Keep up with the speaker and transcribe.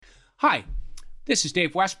Hi, this is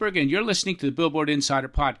Dave Westberg, and you're listening to the Billboard Insider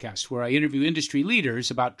Podcast, where I interview industry leaders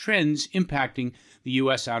about trends impacting the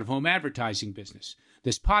U.S. out-of-home advertising business.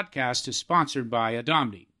 This podcast is sponsored by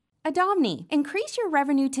Adomni. Adomni. Increase your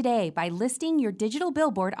revenue today by listing your digital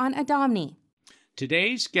billboard on Adomni.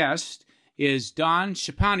 Today's guest is Don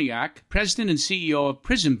Szczepaniak, President and CEO of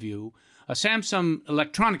Prismview, a Samsung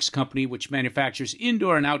electronics company which manufactures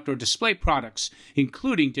indoor and outdoor display products,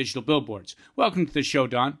 including digital billboards. Welcome to the show,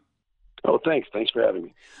 Don. Oh, thanks. Thanks for having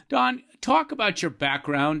me. Don, talk about your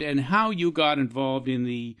background and how you got involved in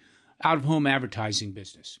the out-of-home advertising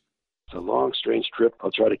business. It's a long, strange trip.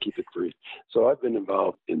 I'll try to keep it brief. So I've been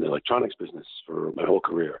involved in the electronics business for my whole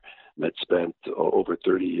career. I've spent over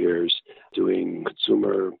 30 years doing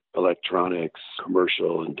consumer electronics,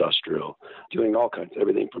 commercial, industrial, doing all kinds,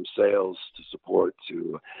 everything from sales to support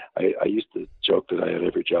to. I used to joke that I had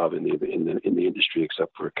every job in the industry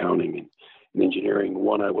except for accounting and engineering.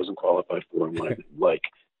 One I wasn't qualified for, and one I didn't like.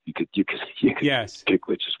 You could Yes. pick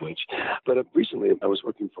which is which. But recently I was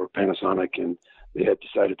working for Panasonic, and they had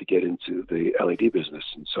decided to get into the LED business.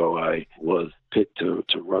 And so I was picked to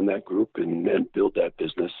run that group and build that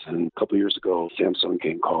business. And a couple of years ago, Samsung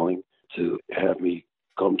came calling to have me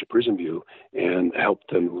come to Prismview and help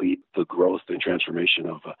them lead the growth and transformation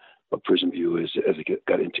of Prismview as it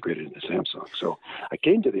got integrated into Samsung. So I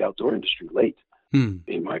came to the outdoor industry late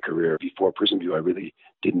in my career. Before Prismview, I really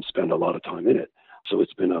didn't spend a lot of time in it. So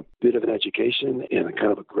it's been a bit of an education and a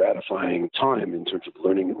kind of a gratifying time in terms of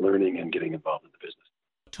learning and getting involved in the business.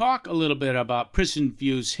 Talk a little bit about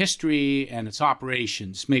Prismview's history and its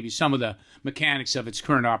operations, maybe some of the mechanics of its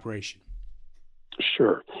current operation.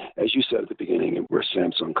 Sure. As you said at the beginning, we're a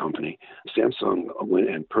Samsung company. Samsung went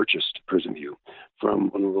and purchased Prismview from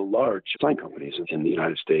one of the large sign companies in the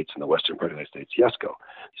United States, in the western part of the United States, Yesco.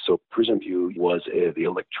 So Prismview was the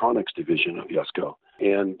electronics division of Yesco,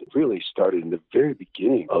 and really started in the very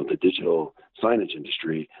beginning of the digital signage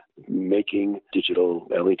industry, making digital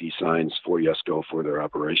LED signs for Yesco for their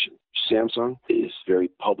operation. Samsung is very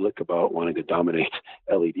public about wanting to dominate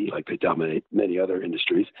LED like they dominate many other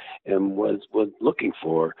industries, and was looking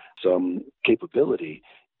for some capability,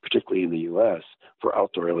 particularly in the U.S., for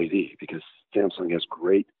outdoor LED, because Samsung has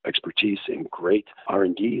great expertise and great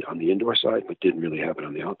R&D on the indoor side, but didn't really have it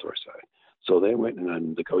on the outdoor side. So they went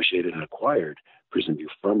and negotiated and acquired Prismview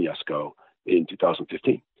from Yesco in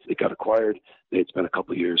 2015. It got acquired. They'd spent a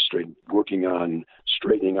couple of years working on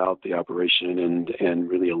straightening out the operation and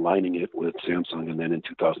really aligning it with Samsung. And then in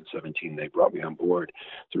 2017, they brought me on board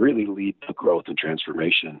to really lead the growth and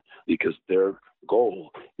transformation, because their goal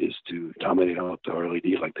is to dominate outdoor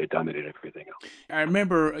LED like they dominate everything else. I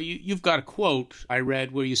remember you've got a quote I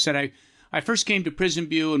read where you said, I first came to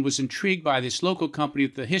Prismview and was intrigued by this local company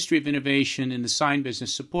with a history of innovation in the sign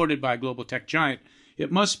business supported by a global tech giant.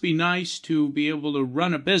 It must be nice to be able to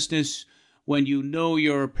run a business when you know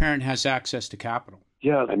your parent has access to capital.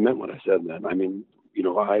 Yeah, I meant what I said then. I mean,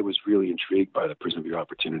 I was really intrigued by the Prismview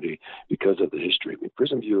opportunity because of the history. I mean,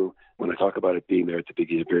 Prismview, when I talk about it being there at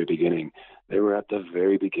the very beginning, they were at the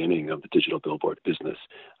very beginning of the digital billboard business.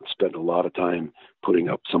 I spent a lot of time putting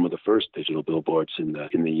up some of the first digital billboards in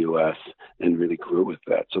the U.S. and really grew with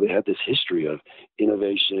that. So they had this history of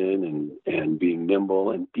innovation and being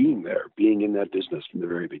nimble and being there, being in that business from the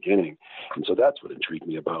very beginning. And so that's what intrigued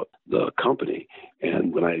me about the company.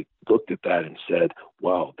 And when I looked at that and said,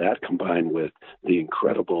 wow, that combined with the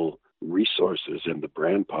incredible resources and the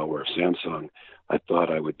brand power of Samsung, I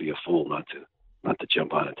thought I would be a fool not to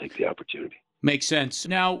jump on and take the opportunity. Makes sense.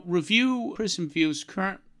 Now, review Prismview's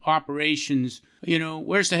current operations.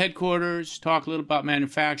 Where's the headquarters? Talk a little about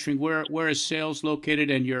manufacturing. Where is sales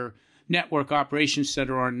located, and your network operations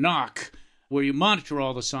center or NOC, where you monitor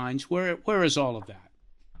all the signs? Where is all of that?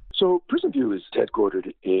 So Prismview is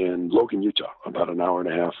headquartered in Logan, Utah, about an hour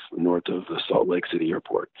and a half north of the Salt Lake City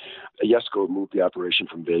airport. Yesco moved the operation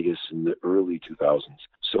from Vegas in the early 2000s.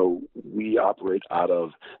 So we operate out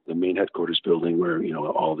of the main headquarters building where,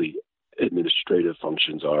 all the administrative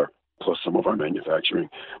functions are, plus some of our manufacturing.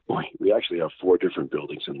 We actually have 4 different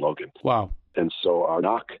buildings in Logan. Wow. And so our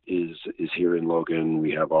NOC is here in Logan.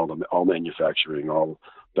 We have all manufacturing, all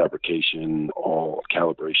fabrication, all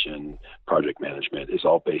calibration, project management is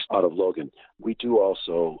all based out of Logan. We do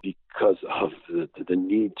also, because of the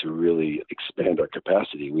need to really expand our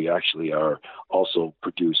capacity, we actually also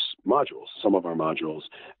produce modules, some of our modules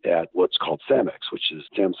at what's called SAMEX, which is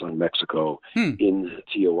Samsung Mexico in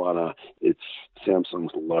Tijuana. It's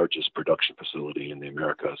Samsung's largest production facility in the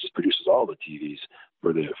Americas. It produces all the TVs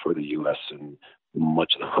for the U.S. and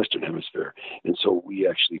much of the Western Hemisphere. And so we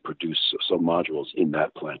actually produce some modules in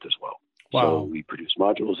that plant as well. Wow. So we produce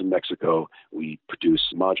modules in Mexico. We produce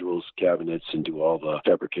modules, cabinets, and do all the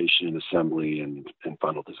fabrication, assembly, and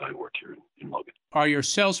final design work here in Logan. Are your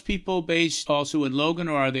salespeople based also in Logan,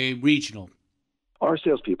 or are they regional? Our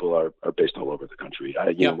salespeople are based all over the country.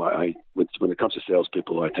 When it comes to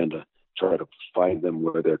salespeople, I tend to try to find them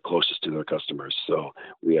where they're closest to their customers. So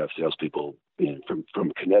we have salespeople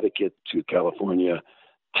from Connecticut to California,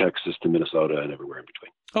 Texas to Minnesota, and everywhere in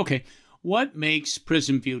between. Okay. What makes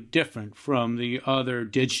Prismview different from the other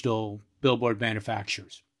digital billboard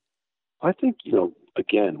manufacturers? I think,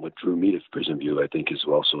 again, what drew me to Prismview, I think, is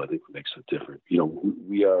also, what makes it different.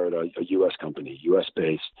 We are a U.S. company,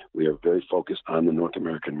 U.S.-based. We are very focused on the North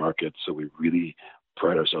American market, so we really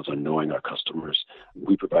pride ourselves on knowing our customers.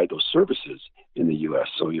 We provide those services in the U.S.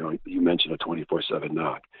 So, you mentioned a 24/7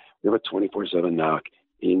 knock. We have a 24/7 knock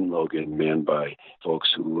in Logan, manned by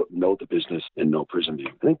folks who know the business and know Prismview.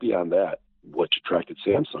 I think beyond that, what attracted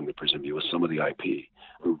Samsung to Prismview was some of the IP.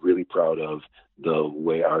 We're really proud of the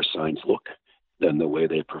way our signs look and the way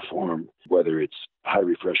they perform, whether it's high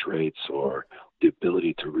refresh rates or the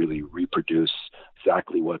ability to really reproduce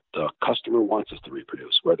exactly what the customer wants us to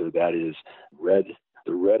reproduce, whether that is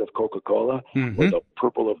the red of Coca-Cola or the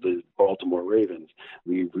purple of the Baltimore Ravens.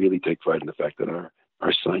 We really take pride in the fact that our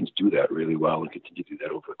signs do that really well and continue to do that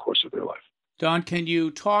over the course of their life. Don, can you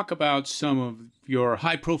talk about some of your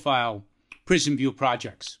high-profile Prismview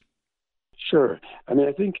projects? Sure. I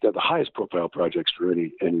think that the highest profile projects for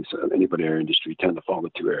anybody in our industry tend to fall into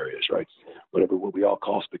two areas, right? What we all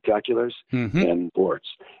call spectaculars and sports.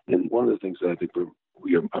 And one of the things that I think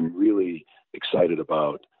I'm really excited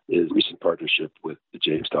about is recent partnership with the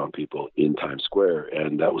Jamestown people in Times Square,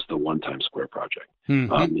 and that was the One Times Square project.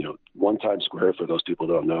 One Times Square, for those people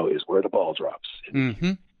who don't know, is where the ball drops.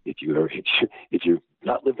 If you've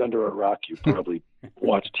not lived under a rock, you probably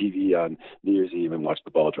watched TV on New Year's Eve and watched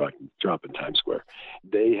the ball drop in Times Square.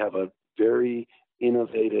 They have a very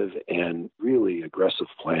innovative and really aggressive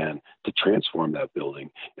plan to transform that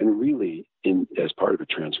building, and really as part of a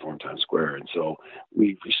transform Times Square. And so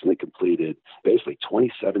we recently completed basically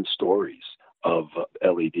 27 stories of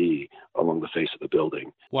LED along the face of the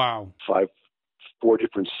building. Wow. Four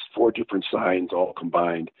different signs all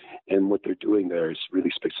combined. And what they're doing there is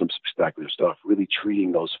really some spectacular stuff, really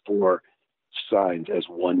treating those four signs as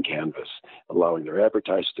one canvas, allowing their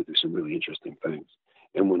advertisers to do some really interesting things.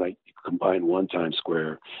 And when I combine One Times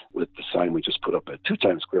Square with the sign we just put up at 2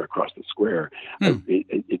 Times Square across the square,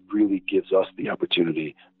 it really gives us the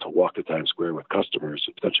opportunity to walk the Times Square with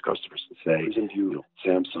potential customers, and say, Prismview,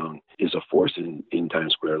 Samsung is a force in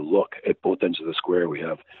Times Square. Look, at both ends of the square, we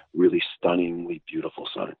have really stunningly beautiful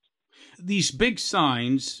signs. These big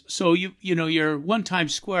signs, so your One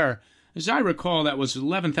Times Square, as I recall, that was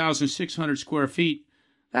 11,600 square feet.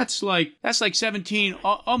 That's like 17,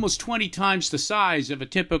 almost 20 times the size of a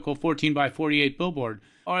typical 14 by 48 billboard.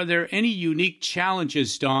 Are there any unique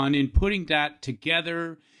challenges, Don, in putting that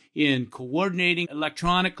together, in coordinating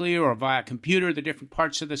electronically or via computer the different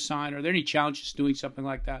parts of the sign? Are there any challenges doing something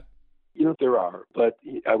like that? There are, but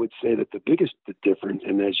I would say that the biggest difference,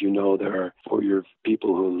 and as you know, there are, for your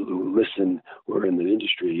people who listen, who are in the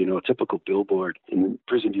industry, a typical billboard in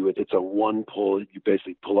Prismview, it's a one pull. You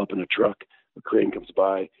basically pull up in a truck. A crane comes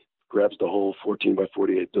by, grabs the whole 14 by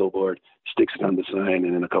 48 billboard, sticks it on the sign,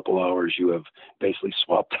 and in a couple hours you have basically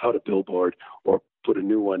swapped out a billboard or put a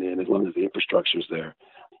new one in, as long as the infrastructure is there.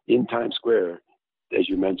 In Times Square, as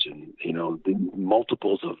you mentioned, the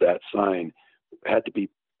multiples of that sign had to be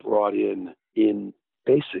brought in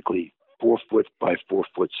basically 4 foot by 4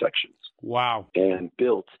 foot sections. Wow. And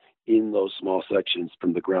built in those small sections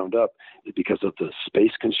from the ground up because of the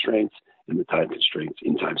space constraints and the time constraints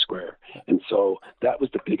in Times Square. And so that was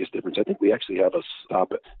the biggest difference. I think we actually have a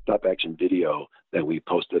stop action video that we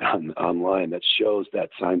posted online that shows that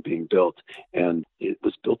sign being built. And it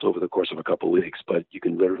was built over the course of a couple of weeks, but you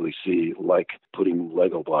can literally see, like putting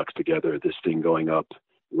Lego blocks together, this thing going up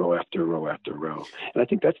row after row after row. And I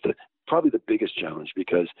think that's probably the biggest challenge,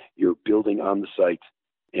 because you're building on the site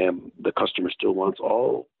and the customer still wants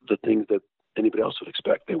all the things that anybody else would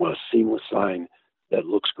expect. They want a seamless sign that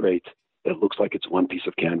looks great, that looks like it's one piece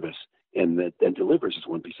of canvas, and that delivers as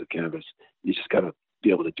one piece of canvas. You just got to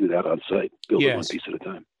be able to do that on site, build it one piece at a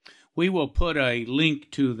time. We will put a link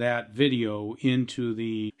to that video into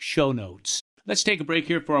the show notes. Let's take a break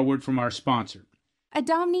here for a word from our sponsor.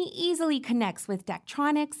 Adomni easily connects with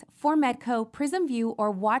Daktronics, Formedco, Prismview,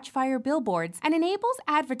 or Watchfire billboards and enables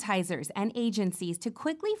advertisers and agencies to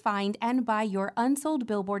quickly find and buy your unsold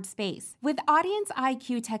billboard space. With Audience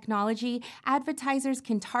IQ technology, advertisers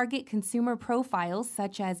can target consumer profiles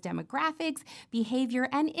such as demographics, behavior,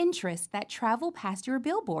 and interests that travel past your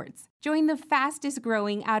billboards. Join the fastest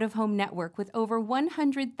growing out-of-home network with over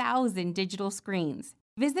 100,000 digital screens.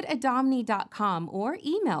 Visit Adomni.com or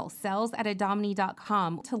email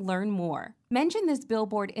sales@adomni.com to learn more. Mention this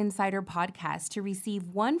Billboard Insider podcast to receive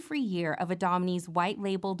 1 free year of Adomni's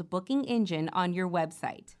white-labeled booking engine on your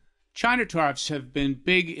website. China tariffs have been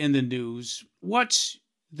big in the news. What's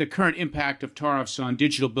the current impact of tariffs on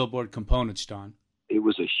digital billboard components, Don? It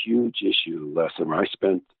was a huge issue last summer. I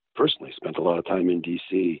personally spent a lot of time in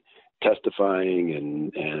D.C. testifying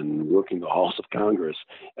and working the halls of Congress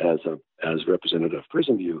as representative of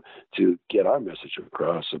Prismview to get our message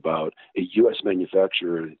across about a U.S.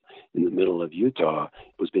 manufacturer in the middle of Utah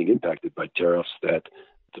was being impacted by tariffs that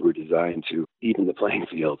were designed to even the playing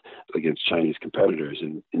field against Chinese competitors.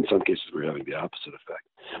 And in some cases, we're having the opposite effect.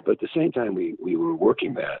 But at the same time we were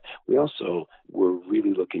working that, we also were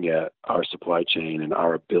really looking at our supply chain and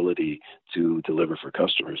our ability to deliver for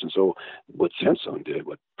customers. And so what Samsung did,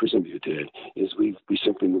 what Prismview did, is we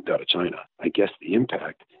simply moved out of China. I guess the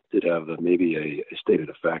impact did have maybe a stated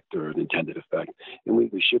effect or an intended effect. And we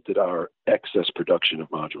shifted our excess production of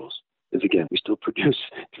modules. Because again, we still produce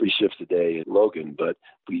 3 shifts a day in Logan, but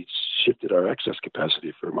we shifted our excess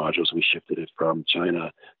capacity for modules. We shifted it from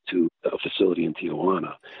China to a facility in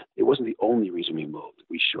Tijuana. It wasn't the only reason we moved.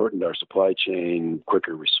 We shortened our supply chain,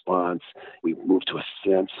 quicker response. We moved to a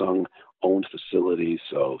Samsung-owned facility,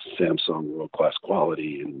 so Samsung world-class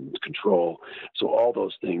quality and control. So all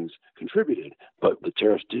those things contributed, but the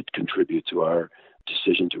tariffs did contribute to our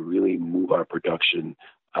decision to really move our production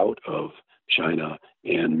out of China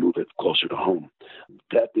and move it closer to home.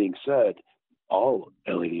 That being said, all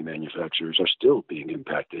LED manufacturers are still being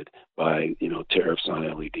impacted by, tariffs on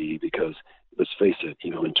LED because, let's face it,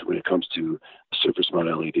 when it comes to surface mount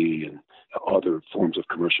LED and other forms of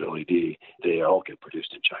commercial LED, they all get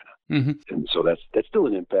produced in China. Mm-hmm. And so that's still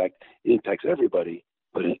an impact. It impacts everybody,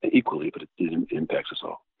 but equally, but it impacts us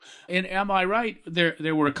all. And am I right?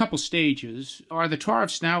 There were a couple stages. Are the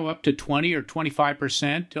tariffs now up to 20 or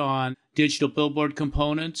 25% on digital billboard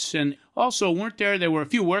components? And also, there were a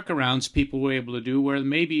few workarounds people were able to do where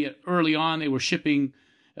maybe early on they were shipping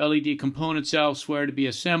LED components elsewhere to be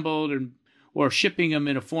assembled or shipping them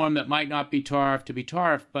in a form that might not be tariffed to be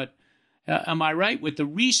tariffed. But am I right with the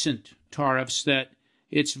recent tariffs that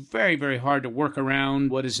it's very, very hard to work around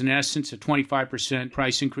what is in essence a 25%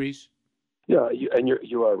 price increase? Yeah,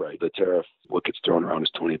 you are right. The tariff, what gets thrown around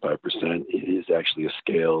is 25%. It is actually a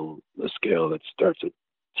scale that starts at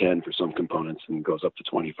 10 for some components and goes up to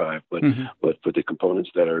 25. But for the components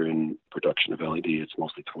that are in production of LED, it's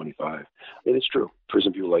mostly 25. And it's true.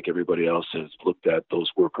 Prismview, like everybody else, has looked at those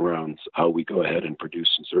workarounds, how we go ahead and produce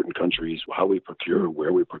in certain countries, how we procure,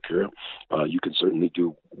 where we procure. You can certainly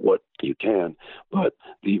do what you can, but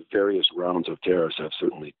the various rounds of tariffs have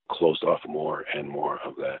certainly closed off more and more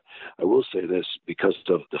of that. I will say this, because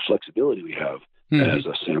of the flexibility we have as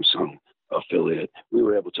a Samsung affiliate, we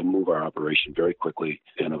were able to move our operation very quickly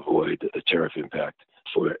and avoid the tariff impact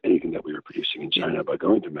for anything that we were producing in China by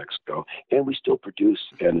going to Mexico. And we still produce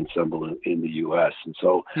and assemble in the U.S. And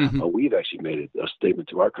so we've actually made a statement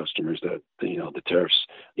to our customers that, the tariffs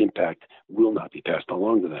impact will not be passed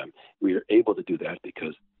along to them. We are able to do that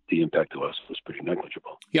because the impact to us was pretty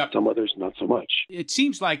negligible. Yep. Some others, not so much. It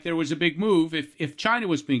seems like there was a big move if China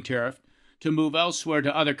was being tariffed to move elsewhere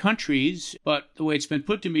to other countries. But the way it's been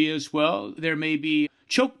put to me is, well, there may be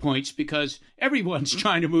choke points because everyone's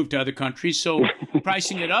trying to move to other countries. So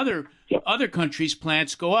pricing at other countries'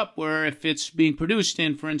 plants go up, where if it's being produced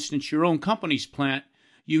in, for instance, your own company's plant,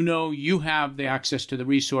 you have the access to the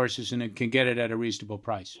resources and it can get it at a reasonable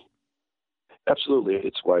price. Absolutely.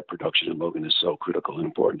 It's why production in Logan is so critical and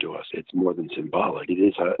important to us. It's more than symbolic. It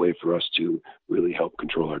is a way for us to really help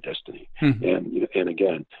control our destiny. And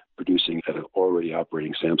again, producing at an already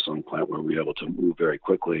operating Samsung plant where we're able to move very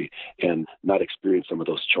quickly and not experience some of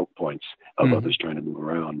those choke points of others trying to move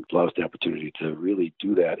around allows the opportunity to really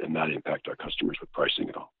do that and not impact our customers with pricing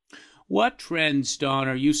at all. What trends, Don,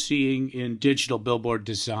 are you seeing in digital billboard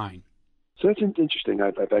design? So that's interesting.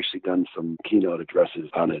 I've actually done some keynote addresses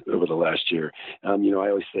on it over the last year. I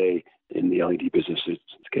always say in the LED business, it's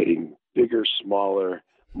getting bigger, smaller,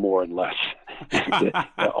 more and less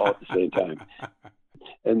all at the same time.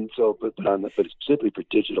 And so, but specifically for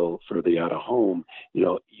digital, for the out of home,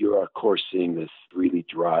 you're of course seeing this really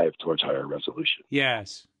drive towards higher resolution.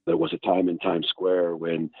 Yes. There was a time in Times Square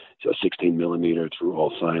when a 16 millimeter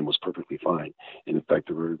through-hole sign was perfectly fine. And in fact,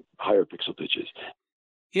 there were higher pixel pitches.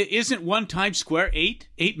 Isn't one Times Square 8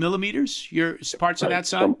 millimeters? Your parts of that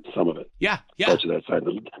sign? Some of it. Yeah. Parts of that sign.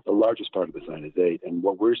 The largest part of the sign is 8, and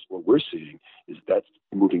what we're seeing is that's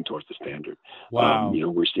moving towards the standard. Wow.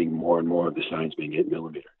 We're seeing more and more of the signs being 8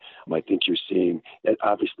 millimeter. I think you're seeing, and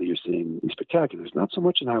obviously you're seeing in spectaculars, not so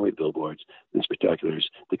much in highway billboards, in spectaculars,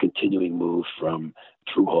 the continuing move from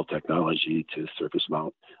through-hole technology to surface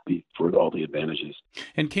mount for all the advantages.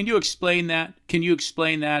 And can you explain that? Can you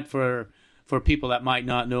explain that for people that might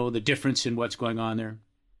not know the difference in what's going on there?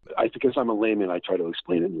 Because I'm a layman, I try to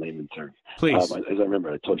explain it in layman terms. Please. As I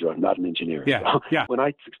remember, I told you I'm not an engineer. Yeah. So when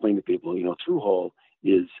I explain to people, through-hole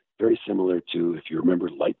is very similar to, if you remember,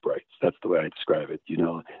 light brights. That's the way I describe it.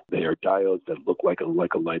 They are diodes that look like a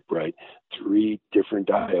light bright. 3 different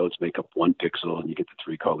diodes make up 1 pixel, and you get the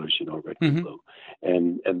 3 colors, red, green, blue.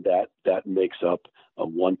 And that makes up a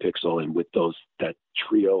 1 pixel, and with that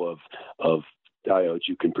trio of diodes,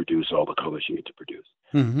 you can produce all the colors you need to produce.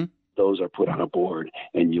 Mm-hmm. Those are put on a board,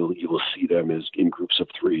 and you will see them as in groups of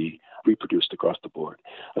 3 reproduced across the board.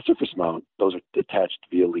 A surface mount, those are detached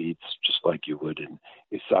via leads, just like you would in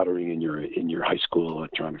soldering in your high school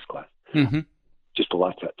electronics class. Mm-hmm. Just a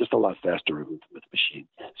lot faster with the machine.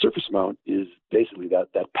 Surface mount is basically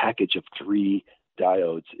that package of 3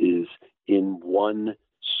 diodes is in one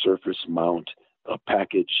surface mount, a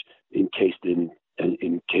package encased in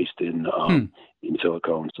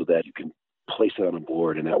silicone, so that you can place it on a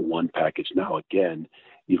board, and that one package now again,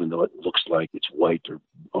 even though it looks like it's white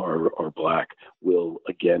or black, will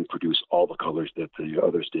again produce all the colors that the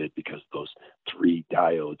others did, because those 3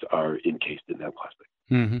 diodes are encased in that plastic.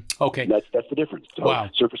 Mm-hmm. Okay. And that's the difference. So wow.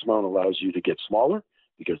 Surface mount allows you to get smaller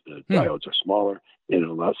because the diodes are smaller,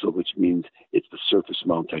 and which means it's the surface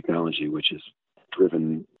mount technology which has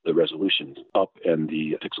driven the resolutions up and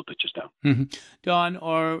the pixel pitches down. Mm-hmm. Don,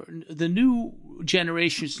 are the new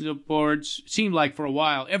generations of boards, seemed like for a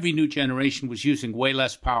while, every new generation was using way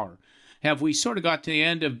less power. Have we sort of got to the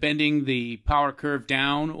end of bending the power curve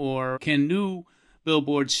down, or can new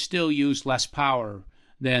billboards still use less power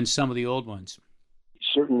than some of the old ones?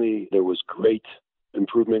 Certainly there was great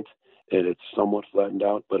improvement, and it's somewhat flattened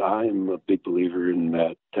out, but I am a big believer in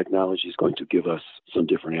that technology is going to give us some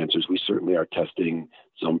different answers. We certainly are testing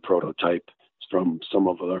some prototype from some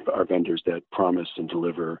of our vendors that promise and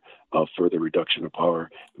deliver a further reduction of power.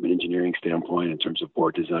 From an engineering standpoint, in terms of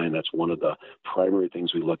board design, that's one of the primary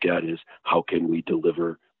things we look at, is how can we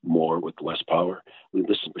deliver more with less power. We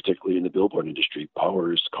listen particularly in the billboard industry.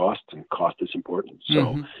 Power is cost, and cost is important.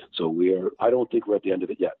 So I don't think we're at the end of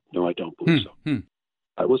it yet. No, I don't believe so. Mm-hmm.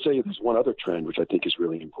 I will say there's one other trend which I think is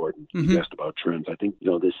really important. Mm-hmm. You asked about trends. I think,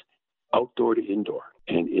 this outdoor to indoor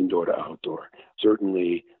and indoor to outdoor.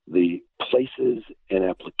 Certainly the places and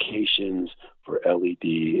applications for LED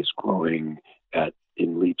is growing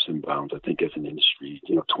in leaps and bounds. I think as an industry,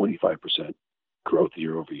 25% growth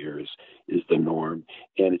year over year is the norm.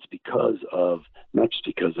 And it's not just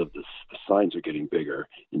because of the signs are getting bigger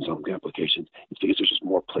in some applications, it's because there's just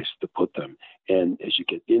more places to put them. And as you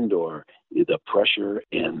get indoor, the pressure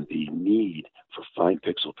and the need for fine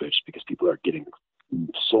pixel pitch, because people are getting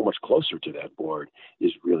so much closer to that board,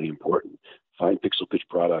 is really important. Fine pixel pitch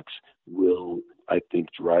products will, I think,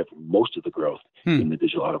 drive most of the growth in the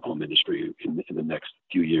digital out-of-home industry in the next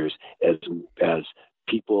few years, as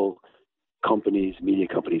people, companies, media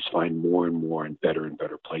companies find more and more and better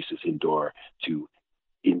places indoor to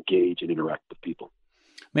engage and interact with people.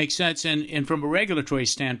 Makes sense. And from a regulatory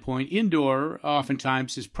standpoint, indoor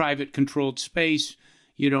oftentimes is private controlled space.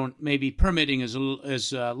 Maybe permitting is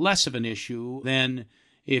less of an issue than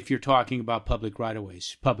if you're talking about public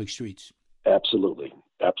right-of-ways, public streets. Absolutely.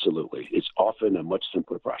 It's often a much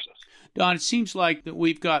simpler process. Don, it seems like that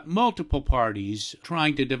we've got multiple parties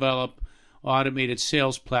trying to develop automated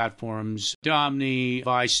sales platforms. Domni,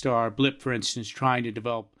 ViStar, Blip, for instance, trying to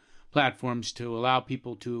develop platforms to allow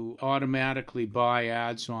people to automatically buy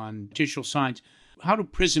ads on digital signs. How do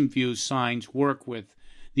Prismview signs work with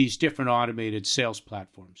these different automated sales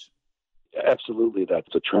platforms? Absolutely,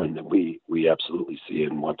 that's a trend that we absolutely see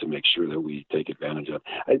and want to make sure that we take advantage of.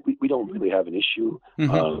 We don't really have an issue,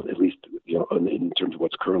 at least in terms of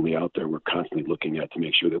what's currently out there. We're constantly looking at to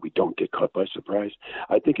make sure that we don't get caught by surprise.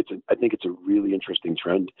 I think it's a really interesting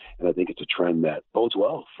trend, and I think it's a trend that bodes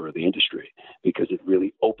well for the industry, because it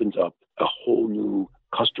really opens up a whole new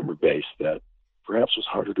customer base that perhaps was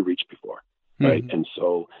harder to reach before. Right. And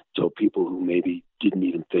so people who maybe didn't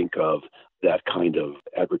even think of that kind of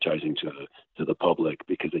advertising to the public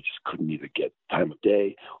because they just couldn't either get time of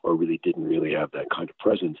day or really didn't really have that kind of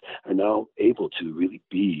presence, are now able to really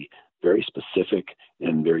be very specific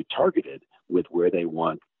and very targeted with where they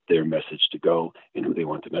want their message to go and who they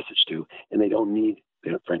want the message to. And they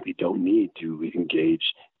frankly don't need to engage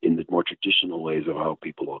in the more traditional ways of how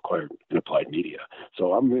people acquire and applied media.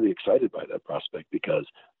 So I'm really excited by that prospect because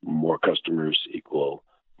more customers equal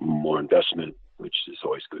more investment, which is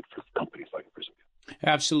always good for companies like Prismview.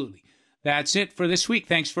 Absolutely. That's it for this week.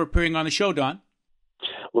 Thanks for appearing on the show, Don.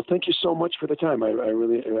 Well, thank you so much for the time. I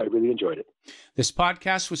really enjoyed it. This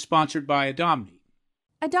podcast was sponsored by Adomni.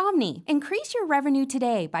 Adomni. Increase your revenue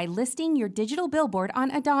today by listing your digital billboard on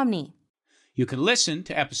Adomni. You can listen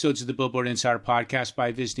to episodes of the Billboard Insider podcast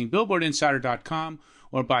by visiting billboardinsider.com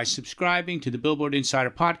or by subscribing to the Billboard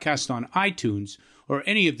Insider podcast on iTunes or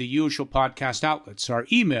any of the usual podcast outlets. Our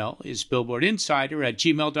email is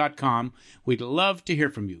billboardinsider@gmail.com. We'd love to hear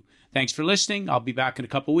from you. Thanks for listening. I'll be back in a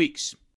couple weeks.